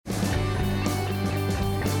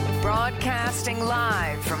Broadcasting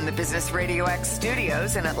live from the Business Radio X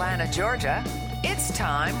studios in Atlanta, Georgia, it's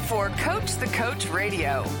time for Coach the Coach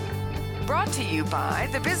Radio. Brought to you by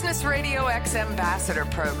the Business Radio X Ambassador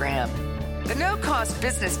Program, the no-cost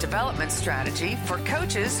business development strategy for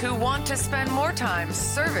coaches who want to spend more time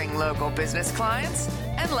serving local business clients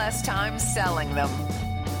and less time selling them.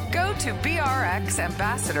 Go to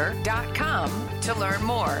brxambassador.com to learn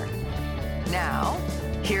more. Now,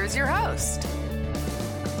 here's your host.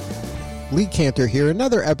 Lee Cantor here,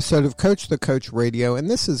 another episode of Coach the Coach Radio, and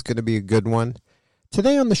this is going to be a good one.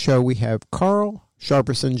 Today on the show, we have Carl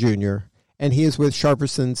Sharperson Jr., and he is with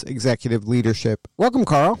Sharperson's Executive Leadership. Welcome,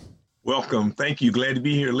 Carl. Welcome. Thank you. Glad to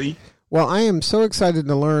be here, Lee. Well, I am so excited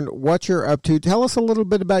to learn what you're up to. Tell us a little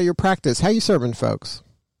bit about your practice. How you serving folks?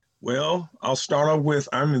 Well, I'll start off with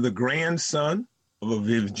I'm the grandson of a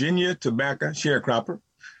Virginia tobacco sharecropper.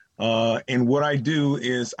 And what I do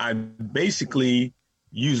is I basically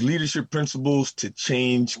use leadership principles to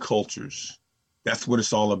change cultures. That's what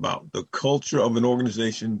it's all about. The culture of an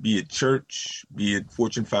organization, be it church, be it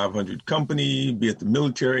Fortune 500 company, be it the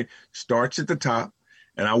military, starts at the top.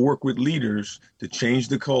 And I work with leaders to change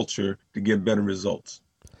the culture to get better results.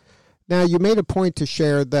 Now, you made a point to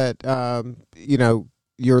share that,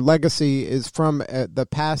 your legacy is from the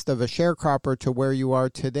past of a sharecropper to where you are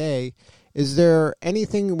today. Is there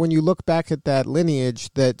anything, when you look back at that lineage,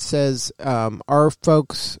 that says our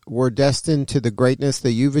folks were destined to the greatness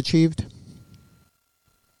that you've achieved?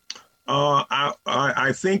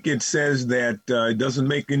 I think it says that it doesn't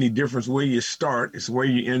make any difference where you start, it's where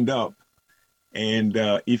you end up. And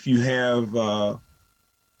if you have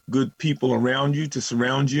good people around you to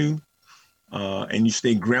surround you, and you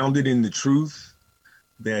stay grounded in the truth,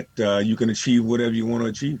 that you can achieve whatever you want to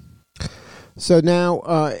achieve. So now,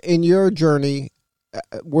 in your journey,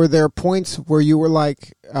 were there points where you were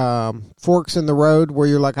like forks in the road where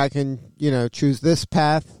you're like, I can, choose this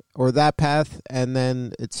path or that path, and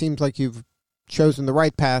then it seems like you've chosen the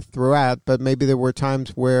right path throughout, but maybe there were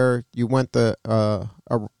times where you went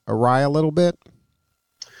awry a little bit?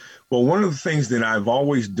 Well, one of the things that I've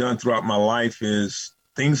always done throughout my life is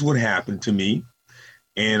things would happen to me,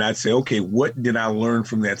 and I'd say, okay, what did I learn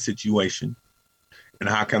from that situation? And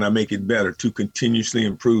how can I make it better to continuously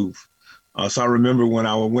improve? So I remember when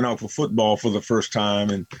I went out for football for the first time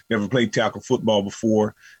and never played tackle football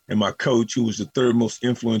before. And my coach, who was the third most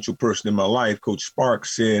influential person in my life, Coach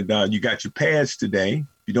Sparks, said, you got your pads today.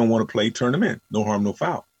 If you don't want to play, turn them in. No harm, no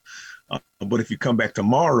foul. But if you come back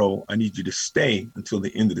tomorrow, I need you to stay until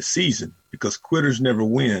the end of the season, because quitters never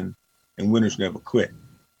win and winners never quit.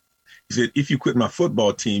 He said, if you quit my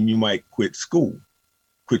football team, you might quit school.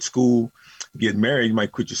 Quit school, get married, you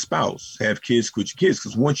might quit your spouse. Have kids, quit your kids.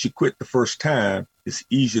 Because once you quit the first time, it's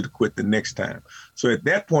easier to quit the next time. So at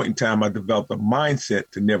that point in time, I developed a mindset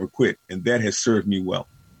to never quit, and that has served me well.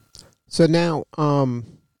 So now,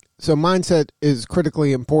 so mindset is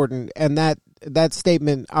critically important, and that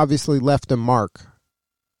statement obviously left a mark.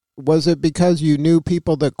 Was it because you knew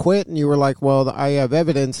people that quit and you were like, well, I have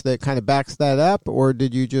evidence that kind of backs that up, or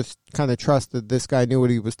did you just kind of trust that this guy knew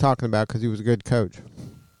what he was talking about because he was a good coach?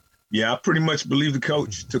 Yeah, I pretty much believed the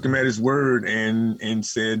coach, took him at his word and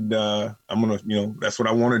said, I'm going to, that's what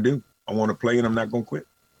I want to do. I want to play and I'm not going to quit.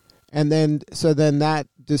 And then that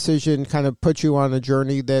decision kind of put you on a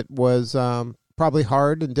journey that was probably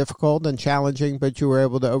hard and difficult and challenging, but you were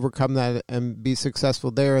able to overcome that and be successful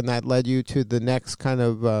there. And that led you to the next kind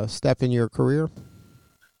of step in your career.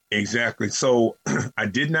 Exactly. So I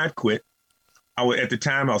did not quit. At the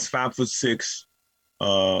time I was 5'6",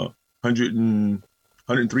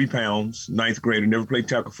 103 pounds, ninth grader, never played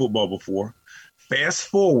tackle football before. Fast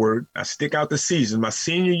forward, I stick out the season. My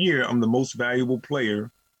senior year, I'm the most valuable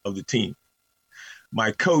player of the team.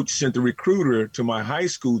 My coach sent the recruiter to my high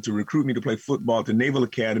school to recruit me to play football at the Naval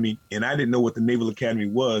Academy, and I didn't know what the Naval Academy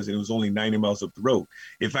was, and it was only 90 miles up the road.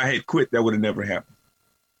 If I had quit, that would have never happened.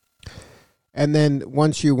 And then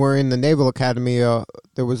once you were in the Naval Academy,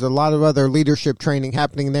 there was a lot of other leadership training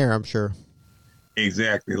happening there, I'm sure.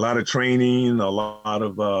 Exactly. A lot of training, a lot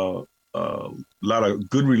of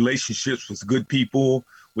good relationships with good people,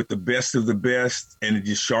 with the best of the best. And it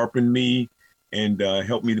just sharpened me and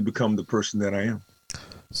helped me to become the person that I am.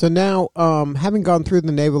 So now, having gone through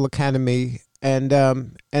the Naval Academy, and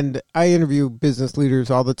I interview business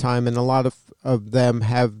leaders all the time, and a lot of them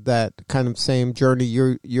have that kind of same journey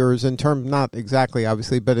yours in terms, not exactly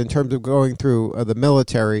obviously, but in terms of going through the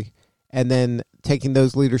military and then taking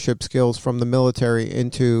those leadership skills from the military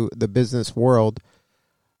into the business world.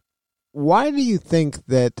 Why do you think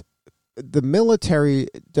that the military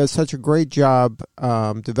does such a great job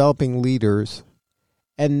developing leaders,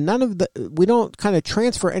 and we don't kind of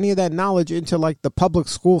transfer any of that knowledge into like the public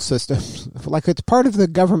school system. Like it's part of the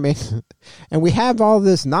government, and we have all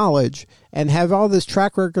this knowledge and have all this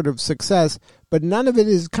track record of success, but none of it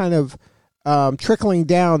is kind of trickling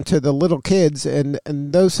down to the little kids, and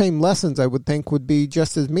those same lessons I would think would be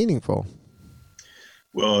just as meaningful.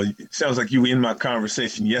 Well, it sounds like you were in my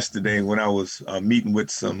conversation yesterday when I was meeting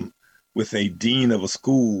with a dean of a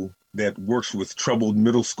school that works with troubled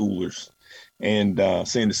middle schoolers, and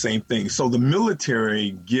saying the same thing. So the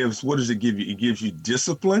military what does it give you? It gives you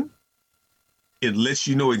discipline. It lets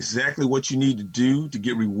you know exactly what you need to do to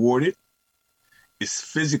get rewarded. It's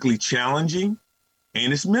physically challenging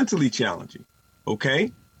and it's mentally challenging.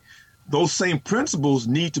 Okay. Those same principles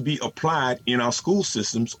need to be applied in our school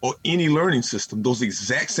systems or any learning system, those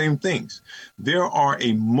exact same things. There are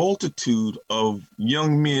a multitude of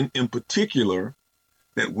young men in particular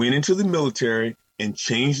that went into the military and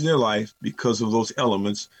changed their life because of those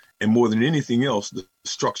elements, and more than anything else, the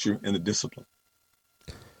structure and the discipline.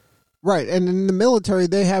 Right. And in the military,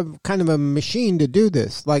 they have kind of a machine to do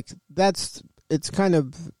this. Like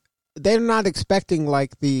they're not expecting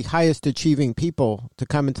like the highest achieving people to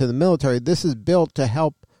come into the military. This is built to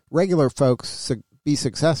help regular folks be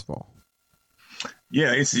successful.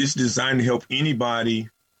 Yeah, it's designed to help anybody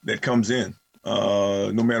that comes in,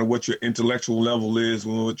 no matter what your intellectual level is,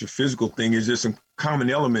 or what your physical thing is. There's some common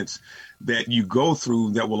elements that you go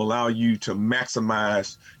through that will allow you to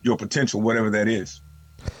maximize your potential, whatever that is.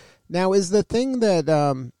 Now, is the thing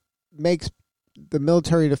that makes the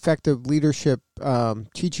military an effective leadership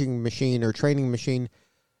teaching machine or training machine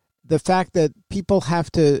the fact that people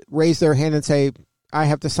have to raise their hand and say, I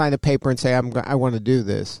have to sign a paper and say, I want to do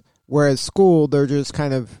this. Whereas school, they're just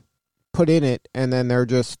kind of put in it, and then they're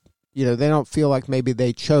just, they don't feel like maybe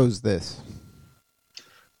they chose this.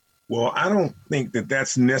 Well, I don't think that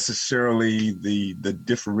that's necessarily the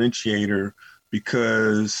differentiator,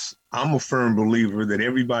 because I'm a firm believer that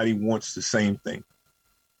everybody wants the same thing.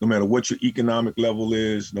 No matter what your economic level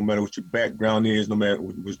is, no matter what your background is, no matter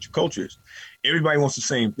what your culture is, everybody wants the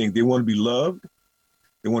same thing. They want to be loved,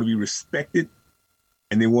 they want to be respected,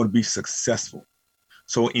 and they want to be successful.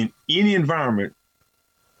 So in any environment,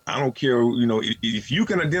 I don't care, if you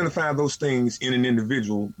can identify those things in an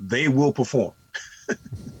individual, they will perform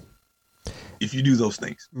if you do those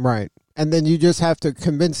things. Right. And then you just have to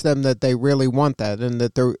convince them that they really want that, and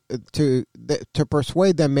that they're to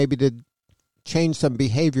persuade them maybe to change some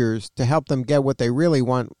behaviors to help them get what they really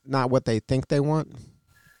want, not what they think they want.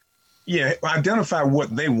 Yeah, identify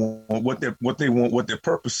what they want, what their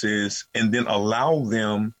purpose is, and then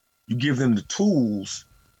you give them the tools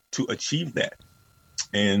to achieve that.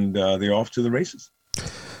 And they're off to the races.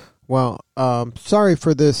 Well, sorry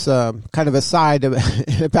for this kind of aside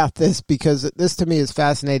about this, because this to me is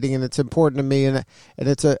fascinating and it's important to me, and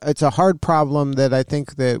it's a hard problem that I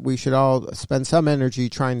think that we should all spend some energy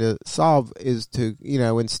trying to solve, is to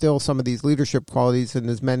instill some of these leadership qualities in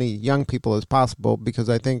as many young people as possible, because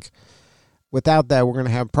I think without that we're going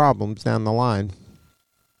to have problems down the line.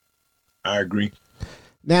 I agree.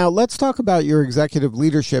 Now, let's talk about your executive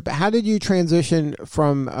leadership. How did you transition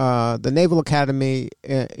from the Naval Academy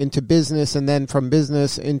into business, and then from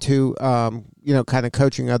business into, kind of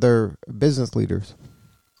coaching other business leaders?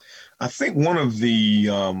 I think one of the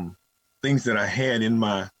things that I had in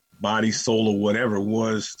my body, soul, or whatever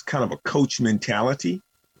was kind of a coach mentality.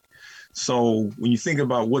 So when you think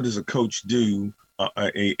about what does a coach do,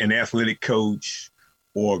 an athletic coach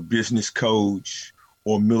or business coach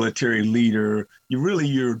or military leader,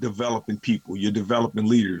 you're developing people, you're developing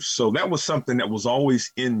leaders. So that was something that was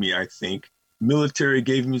always in me, I think. Military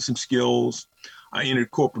gave me some skills. I entered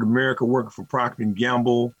corporate America working for Procter &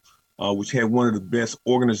 Gamble, which had one of the best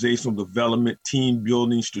organizational development, team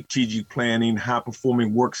building, strategic planning,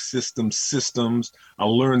 high-performing work systems. I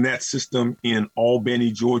learned that system in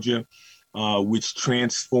Albany, Georgia, which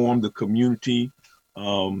transformed the community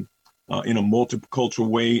in a multicultural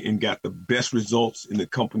way and got the best results in the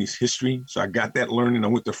company's history. So I got that learning. I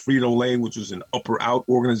went to Frito-Lay, which was an upper out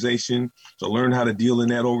organization. So I learned how to deal in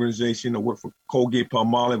that organization. I worked for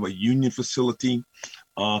Colgate-Palmolive, a union facility.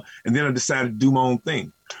 And then I decided to do my own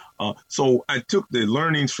thing. So I took the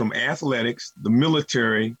learnings from athletics, the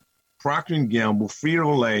military, Procter & Gamble,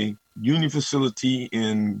 Frito-Lay, union facility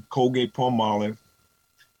in Colgate-Palmolive,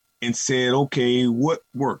 and said, okay, what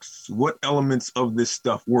works? What elements of this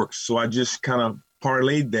stuff works? So I just kind of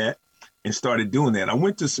parlayed that and started doing that. I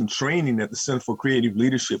went to some training at the Center for Creative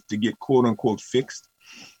Leadership to get quote unquote fixed.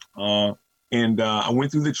 I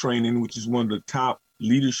went through the training, which is one of the top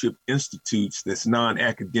leadership institutes that's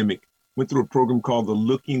non-academic. Went through a program called the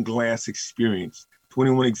Looking Glass Experience.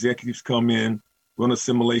 21 executives come in run a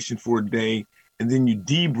simulation for a day, and then you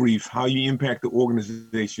debrief how you impact the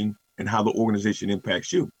organization and how the organization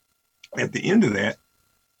impacts you. At the end of that,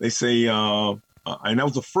 they say, and that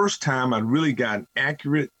was the first time I really got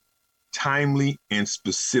accurate, timely, and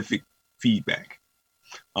specific feedback.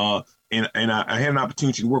 And I had an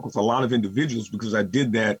opportunity to work with a lot of individuals because I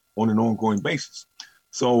did that on an ongoing basis.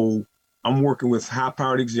 So I'm working with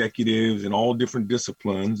high-powered executives in all different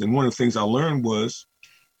disciplines. And one of the things I learned was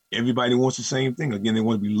everybody wants the same thing. Again, they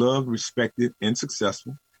want to be loved, respected, and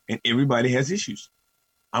successful. And everybody has issues.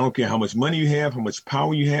 I don't care how much money you have, how much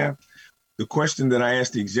power you have. The question that I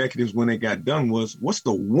asked the executives when they got done was, what's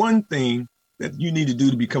the one thing that you need to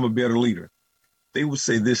do to become a better leader? They would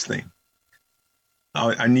say this thing.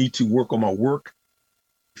 I need to work on my work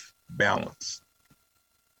balance.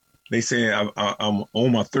 They say I'm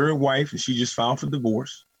on my third wife and she just filed for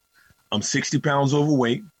divorce. I'm 60 pounds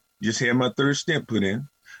overweight, just had my third stent put in.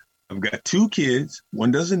 I've got 2 kids.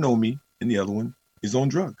 One doesn't know me and the other one is on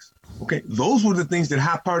drugs. Okay, those were the things that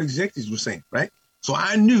high-powered executives were saying, right? So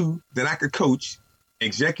I knew that I could coach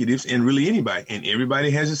executives and really anybody, and everybody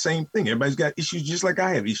has the same thing. Everybody's got issues just like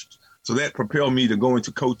I have issues. So that propelled me to go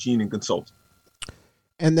into coaching and consulting.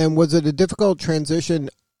 And then was it a difficult transition,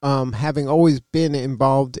 having always been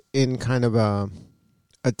involved in kind of a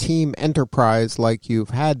team enterprise like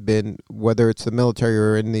you've had been, whether it's the military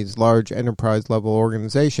or in these large enterprise level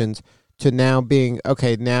organizations, to now being,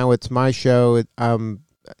 okay, now it's my show.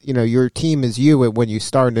 Your team is you when you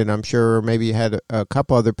started, I'm sure, or maybe you had a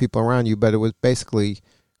couple other people around you, but it was basically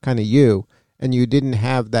kind of you, and you didn't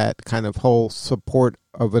have that kind of whole support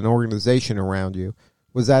of an organization around you.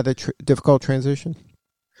 Was that a difficult transition?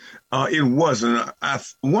 It wasn't.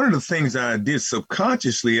 One of the things that I did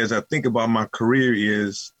subconsciously as I think about my career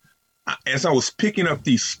is, as I was picking up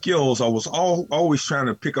these skills, I was always trying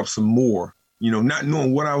to pick up some more, not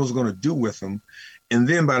knowing what I was going to do with them. And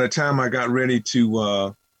then by the time I got ready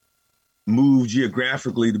to move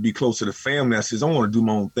geographically to be closer to family, I said, I want to do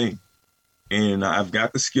my own thing. And I've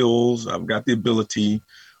got the skills, I've got the ability,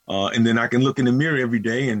 and then I can look in the mirror every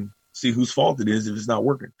day and see whose fault it is if it's not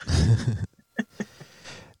working.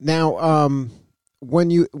 Now,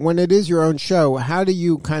 when it is your own show, how do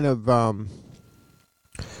you kind of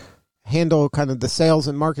handle kind of the sales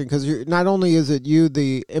and marketing? Because not only is it you,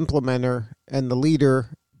 the implementer and the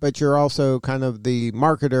leader, but you're also kind of the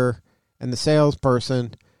marketer and the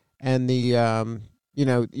salesperson, and the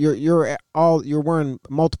you're wearing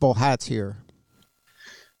multiple hats here.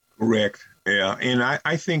 Correct. Yeah, and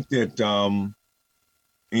I think that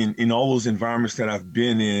in all those environments that I've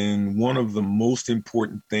been in, one of the most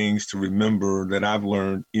important things to remember that I've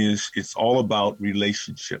learned is it's all about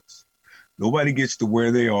relationships. Nobody gets to where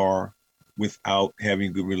they are without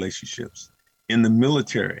having good relationships. In the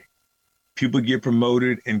military, people get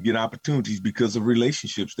promoted and get opportunities because of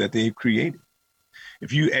relationships that they've created.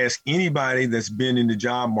 If you ask anybody that's been in the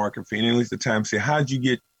job market for any length of time, say, how'd you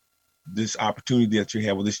get this opportunity that you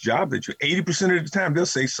have with this job that you're 80% of the time, they'll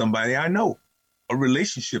say somebody I know, a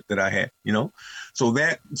relationship that I had,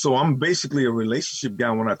 So I'm basically a relationship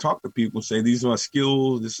guy when I talk to people, say, these are my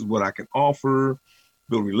skills. This is what I can offer,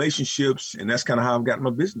 build relationships. And that's kind of how I've got my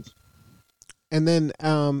business. And then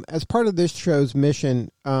as part of this show's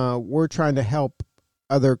mission, we're trying to help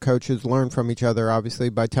other coaches learn from each other, obviously,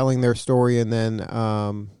 by telling their story and then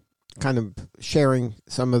kind of sharing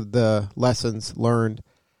some of the lessons learned.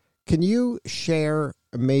 Can you share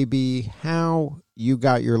maybe how you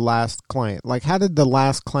got your last client? Like, how did the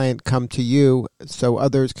last client come to you so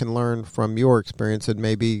others can learn from your experience and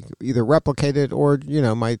maybe either replicate it or,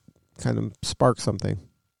 might kind of spark something?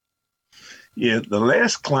 Yeah, the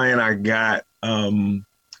last client I got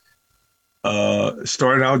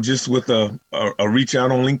started out just with a reach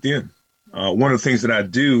out on LinkedIn. One of the things that I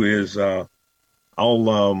do is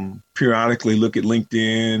I'll periodically look at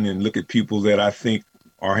LinkedIn and look at people that I think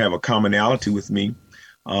or have a commonality with me.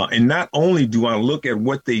 And not only do I look at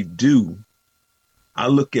what they do, I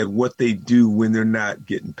look at what they do when they're not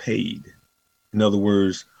getting paid. In other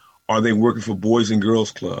words, are they working for Boys and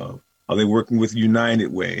Girls Club? Are they working with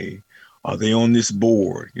United Way? Are they on this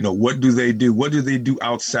board? What do they do? What do they do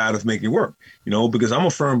outside of making work? Because I'm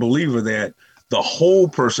a firm believer that the whole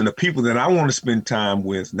person, the people that I want to spend time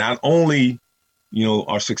with, not only,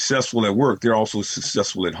 are successful at work, they're also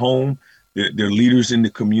successful at home. They're leaders in the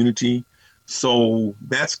community. So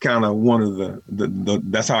that's kind of one of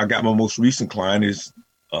that's how I got my most recent client is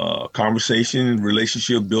conversation,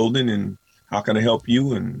 relationship building, and how can I help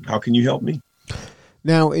you and how can you help me?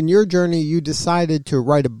 Now, in your journey, you decided to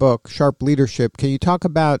write a book, Sharp Leadership. Can you talk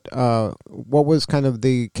about what was kind of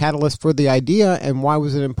the catalyst for the idea, and why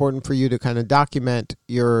was it important for you to kind of document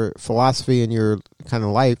your philosophy and your kind of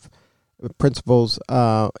life principles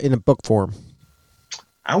in a book form?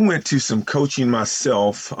 I went to some coaching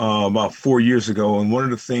myself about 4 years ago, and one of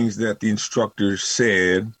the things that the instructor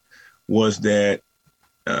said was that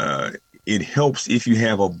it helps if you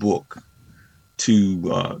have a book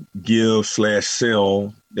to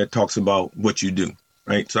give/sell that talks about what you do,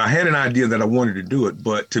 right? So I had an idea that I wanted to do it,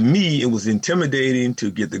 but to me, it was intimidating to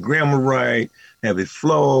get the grammar right, have it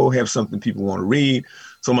flow, have something people want to read.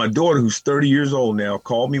 So my daughter, who's 30 years old now,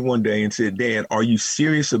 called me one day and said, "Dad, are you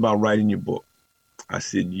serious about writing your book?" I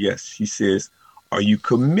said, "Yes." She says, "Are you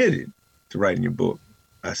committed to writing your book?"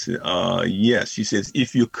 I said, "Yes." She says,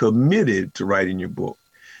 "If you're committed to writing your book,"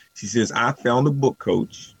 she says, "I found a book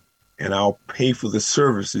coach and I'll pay for the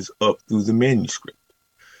services up through the manuscript."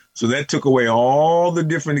 So that took away all the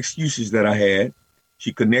different excuses that I had.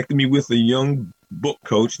 She connected me with a young book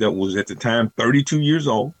coach that was at the time 32 years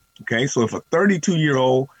old. Okay, so if a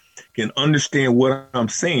 32-year-old can understand what I'm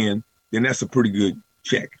saying, then that's a pretty good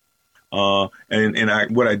check. What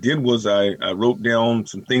I did was I wrote down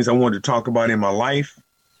some things I wanted to talk about in my life,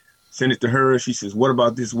 sent it to her. She says, "What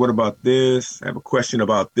about this? What about this? I have a question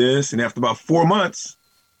about this." And after about 4 months,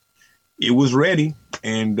 it was ready.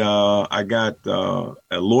 And I got a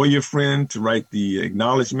lawyer friend to write the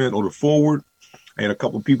acknowledgement or the forward. I had a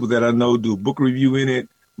couple of people that I know do a book review in it.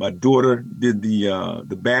 My daughter did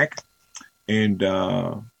the back, and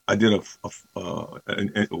I did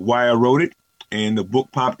why I wrote it, and the book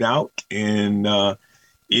popped out. And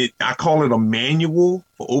I call it a manual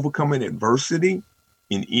for overcoming adversity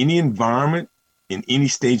in any environment, in any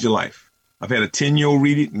stage of life. I've had a 10-year-old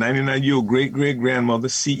read it, 99-year-old great-great-grandmother,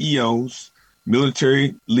 CEOs,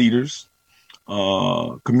 military leaders,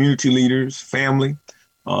 community leaders, family.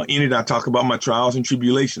 In it, I talk about my trials and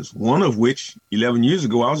tribulations, one of which 11 years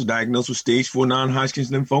ago, I was diagnosed with stage 4 non-Hodgkin's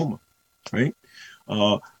lymphoma, right?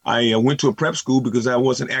 I went to a prep school because I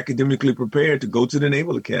wasn't academically prepared to go to the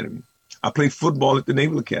Naval Academy. I played football at the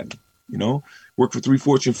Naval Academy, worked for 3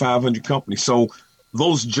 Fortune 500 companies. So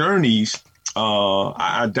those journeys,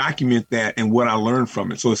 I document that and what I learned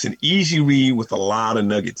from it. So it's an easy read with a lot of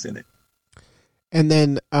nuggets in it. And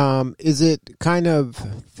then is it kind of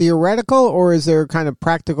theoretical, or is there kind of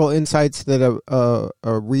practical insights that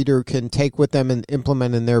a reader can take with them and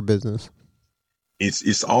implement in their business?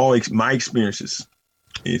 It's all my experiences.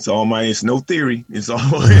 It's no theory. It's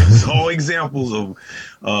all examples of,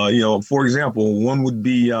 for example, one would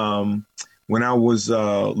be when I was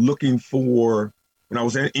when I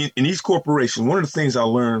was in East Corporation, one of the things I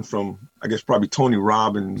learned from, I guess, probably Tony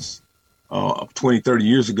Robbins 20, 30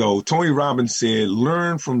 years ago, Tony Robbins said,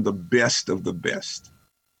 learn from the best of the best.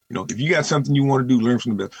 If you got something you want to do, learn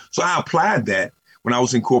from the best. So I applied that when I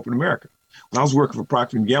was in corporate America. When I was working for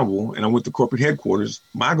Procter & Gamble and I went to corporate headquarters,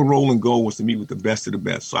 my role and goal was to meet with the best of the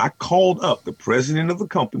best. So I called up the president of the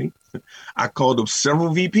company. I called up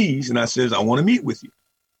several VPs and I said, "I want to meet with you."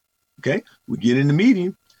 Okay, we get in the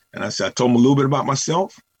meeting. And I told him a little bit about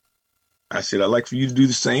myself. I said, "I'd like for you to do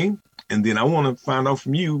the same. And then I want to find out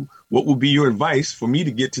from you, what would be your advice for me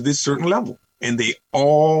to get to this certain level?" And they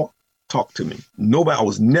all talked to me. I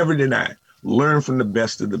was never denied. Learn from the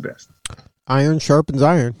best of the best. Iron sharpens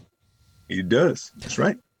iron. It does. That's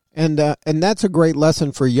right. And that's a great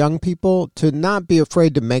lesson for young people, to not be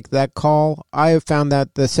afraid to make that call. I have found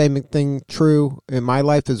that the same thing true in my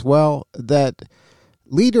life as well, that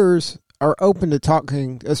leaders are open to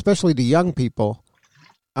talking, especially to young people.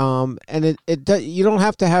 And you don't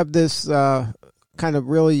have to have this kind of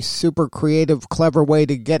really super creative, clever way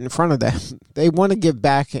to get in front of them. They want to give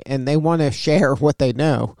back and they want to share what they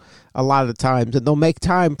know a lot of times. And they'll make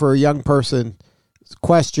time for a young person's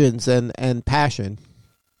questions and passion.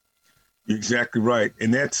 You're exactly right.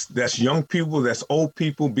 And that's young people, that's old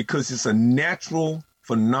people, because it's a natural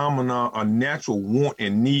phenomenon, a natural want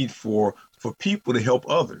and need for people to help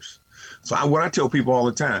others. So what I tell people all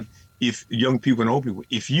the time, if young people and old people,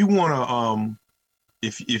 if you want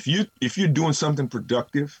to, if you're doing something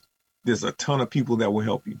productive, there's a ton of people that will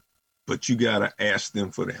help you, but you got to ask them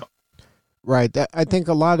for the help. Right. I think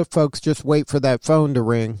a lot of folks just wait for that phone to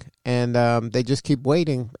ring, and they just keep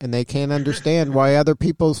waiting, and they can't understand why other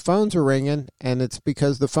people's phones are ringing, and it's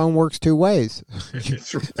because the phone works two ways.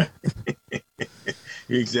 That's right.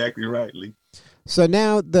 You're exactly right, Lee. So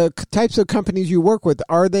now the types of companies you work with,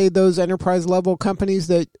 are they those enterprise level companies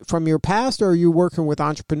that from your past, or are you working with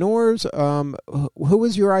entrepreneurs? Who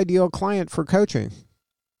is your ideal client for coaching?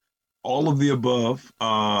 All of the above.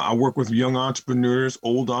 I work with young entrepreneurs,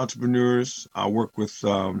 old entrepreneurs. I work with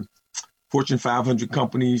Fortune 500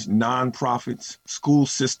 companies, nonprofits, school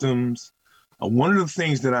systems. One of the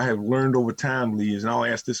things that I have learned over time, Lee, is, and I'll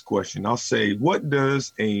ask this question. I'll say, what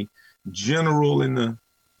does a general in the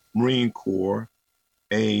Marine Corps,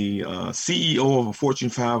 a CEO of a Fortune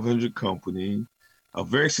 500 company, a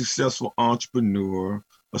very successful entrepreneur,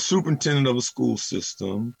 a superintendent of a school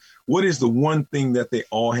system, what is the one thing that they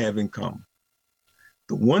all have in common?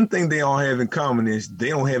 The one thing they all have in common is they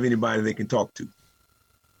don't have anybody they can talk to.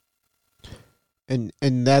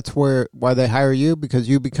 And that's why they hire you, because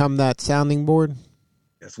you become that sounding board?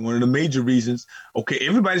 That's one of the major reasons. Okay,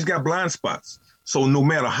 everybody's got blind spots. So no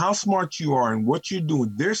matter how smart you are and what you're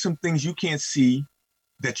doing, there's some things you can't see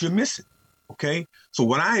that you're missing. Okay, so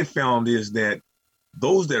what I have found is that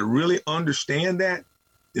those that really understand that,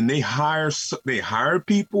 then they hire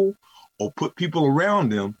people or put people around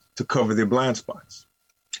them to cover their blind spots.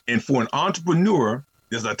 And for an entrepreneur,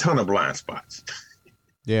 there's a ton of blind spots.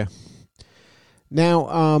 Yeah.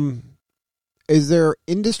 Now, is there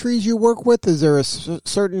industries you work with? Is there a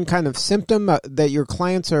certain kind of symptom that your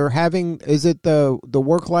clients are having? Is it the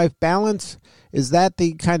work-life balance? Is that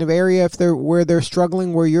the kind of area where they're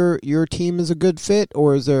struggling, where your team is a good fit?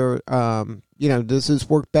 Or is there, does this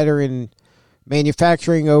work better in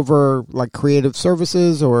manufacturing over like creative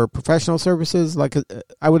services or professional services? Like,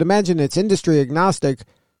 I would imagine it's industry agnostic,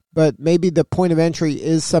 but maybe the point of entry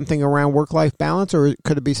is something around work-life balance, or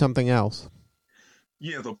could it be something else?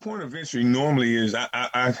 Yeah, the point of entry normally is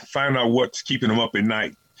I find out what's keeping them up at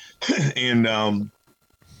night. And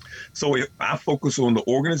so I focus on the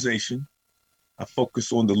organization. I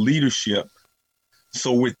focus on the leadership.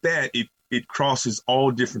 So with that, it crosses all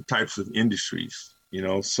different types of industries,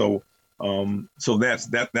 So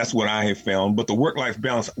that's what I have found. But the work-life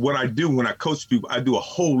balance, what I do when I coach people, I do a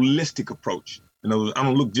holistic approach. I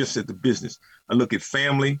don't look just at the business. I look at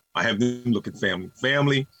family. I have them look at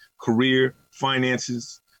family, career,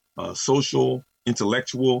 finances, social,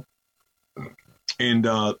 intellectual, and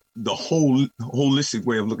the whole holistic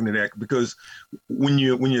way of looking at that. Because when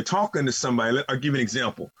you're talking to somebody, I'll give you an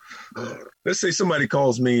example. Let's say somebody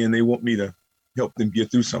calls me and they want me to help them get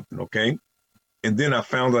through something, okay? And then I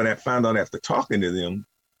found out after talking to them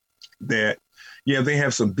that, they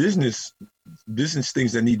have some business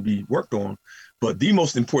things that need to be worked on, but the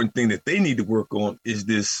most important thing that they need to work on is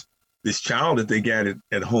this child that they got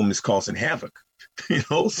at home that's causing havoc.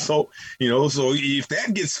 So if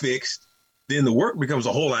that gets fixed, then the work becomes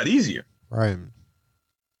a whole lot easier. Right.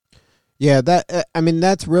 Yeah,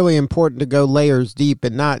 that's really important, to go layers deep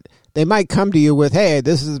and not, they might come to you with, hey,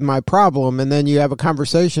 this is my problem. And then you have a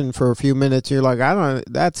conversation for a few minutes. You're like, I don't know,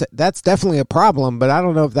 that's definitely a problem, but I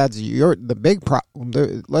don't know if that's the big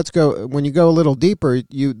problem. Let's go, when you go a little deeper,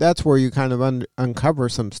 that's where you kind of uncover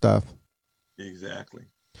some stuff. Exactly.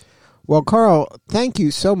 Well, Carl, thank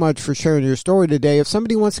you so much for sharing your story today. If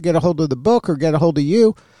somebody wants to get a hold of the book or get a hold of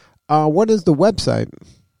you, what is the website?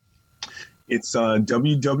 It's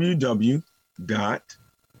www.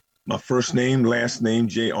 My first name, last name,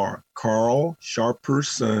 JR, Carl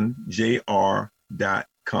Sharperson,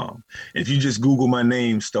 JR.com. If you just Google my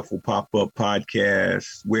name, stuff will pop up,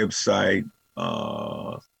 podcasts, website,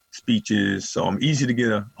 speeches. So I'm easy to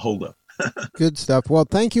get a hold of. Good stuff. Well,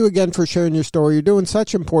 thank you again for sharing your story. You're doing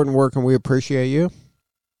such important work, and we appreciate you.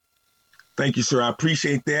 Thank you, sir. I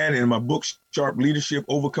appreciate that. And my book, Sharp Leadership,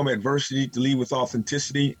 Overcome Adversity to Lead with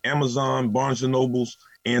Authenticity, Amazon, Barnes & Nobles,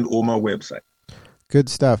 and or my website. Good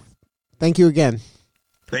stuff. Thank you again.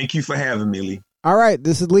 Thank you for having me, Lee. All right.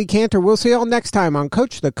 This is Lee Cantor. We'll see you all next time on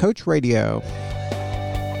Coach the Coach Radio.